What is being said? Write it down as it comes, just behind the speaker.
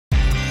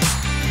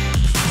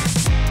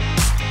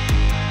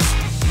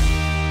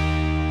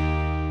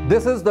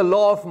This is The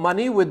Law of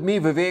Money with me,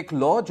 Vivek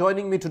Law.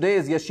 Joining me today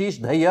is Yashish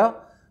Dahiya,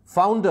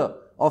 founder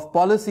of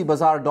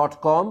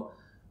PolicyBazaar.com,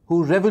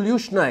 who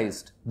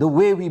revolutionized the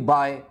way we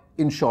buy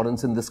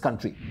insurance in this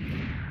country.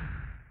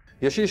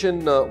 Yashish,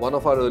 in one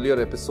of our earlier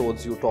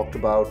episodes, you talked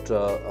about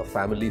a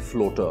family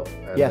floater,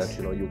 and yes,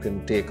 that you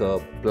can take a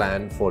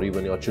plan for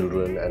even your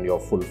children and your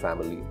full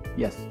family.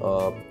 Yes,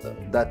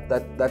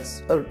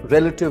 that's a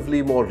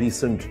relatively more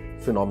recent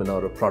phenomena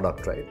or a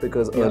product, right?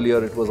 Because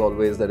earlier it was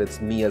always that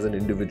it's me as an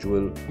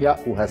individual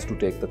who has to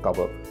take the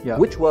cover.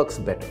 Which works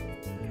better?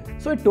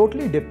 So it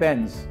totally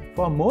depends.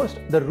 For most,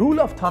 the rule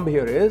of thumb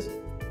here is,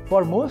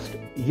 for most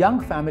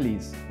young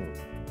families,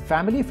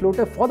 family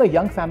floater for the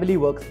young family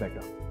works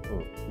better.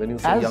 When you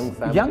say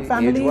young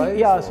family age-wise?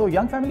 Yeah, so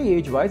young family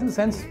age-wise, in the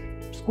sense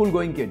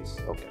school-going kids,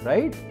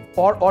 right?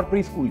 Or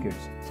preschool kids.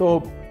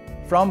 So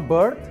from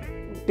birth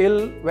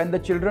till when the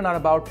children are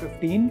about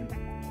 15,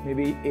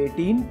 maybe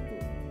 18,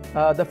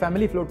 the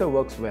family floater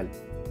works well.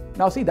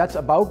 Now see, that's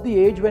about the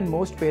age when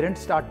most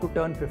parents start to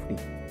turn 50.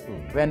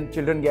 When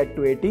children get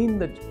to 18,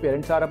 the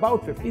parents are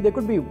about 50. They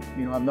could be,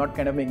 I'm not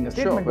kind of making a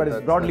statement, but it's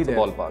broadly there.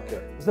 It's the ballpark,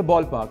 It's the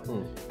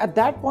ballpark. At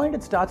that point,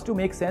 it starts to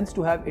make sense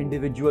to have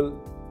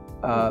individual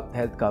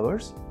health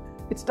covers.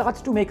 It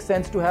starts to make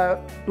sense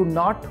to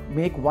not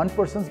make one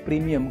person's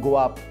premium go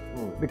up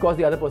because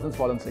the other person's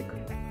fallen sick,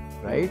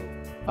 right?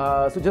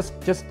 So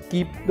just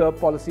keep the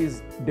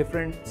policies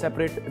different,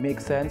 separate,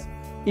 makes sense.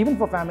 Even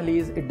for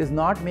families, it does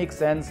not make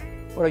sense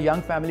for a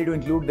young family to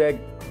include their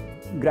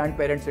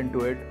grandparents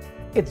into it.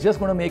 It's just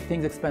going to make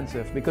things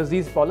expensive because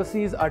these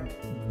policies are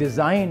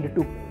designed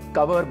to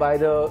cover by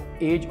the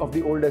age of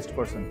the oldest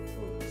person.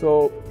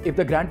 So if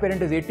the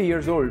grandparent is 80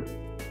 years old,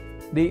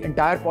 the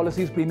entire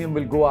policy's premium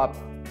will go up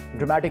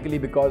dramatically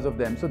because of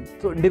them.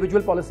 So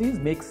individual policies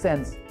make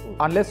sense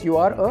unless you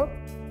are a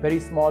very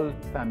small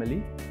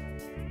family.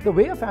 The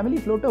way a family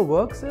floater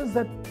works is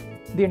that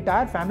the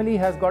entire family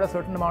has got a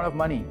certain amount of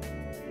money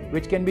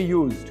which can be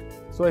used.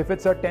 So if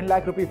it's a 10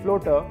 lakh rupee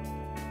floater,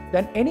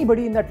 then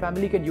anybody in that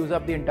family can use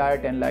up the entire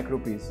 10 lakh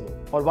rupees.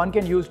 Or one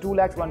can use 2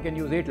 lakhs, one can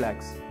use 8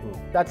 lakhs.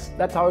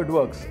 That's how it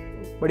works.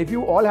 But if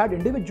you all had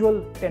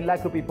individual 10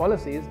 lakh rupee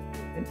policies,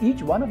 then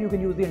each one of you can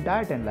use the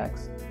entire 10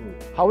 lakhs.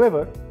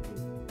 However,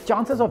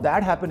 chances of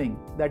that happening,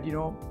 that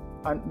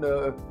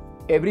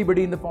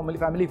everybody in the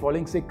family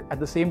falling sick at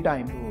the same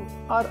time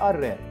are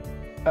rare.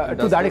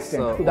 To that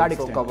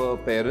extent. Cover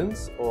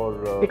parents,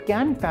 or it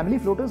can. Family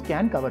floaters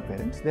can cover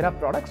parents. There are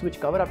products which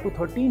cover up to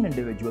 13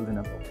 individuals in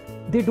a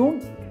float. They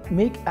don't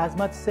make as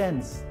much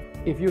sense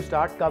if you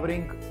start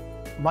covering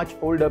much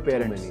older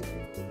parents,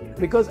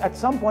 because at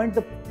some point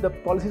the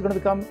policy is going to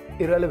become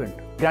irrelevant.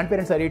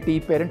 Grandparents are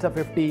 80, parents are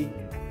 50,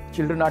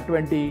 children are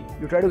 20.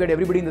 You try to get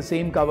everybody in the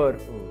same cover.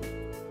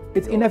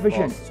 It's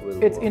inefficient.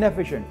 It's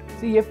inefficient.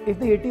 See, if the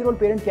 80-year-old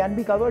parent can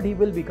be covered, he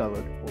will be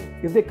covered.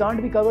 If they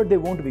can't be covered, they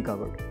won't be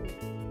covered.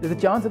 There's a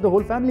chance that the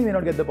whole family may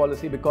not get the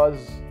policy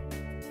because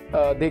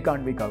they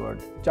can't be covered.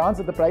 Chance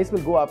that the price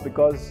will go up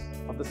because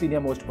of the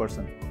senior most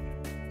person.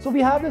 So we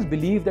have this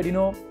belief that,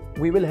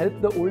 we will help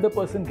the older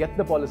person get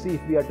the policy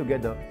if we are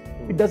together.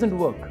 It doesn't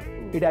work.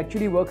 It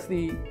actually works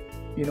the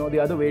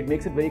other way. It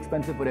makes it very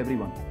expensive for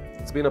everyone.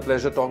 It's been a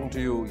pleasure talking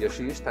to you,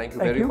 Yashish. Thank you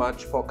very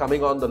much for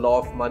coming on The Law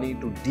of Money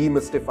to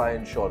demystify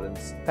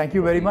insurance. Thank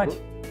you very much.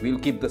 We'll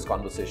keep this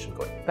conversation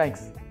going.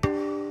 Thanks.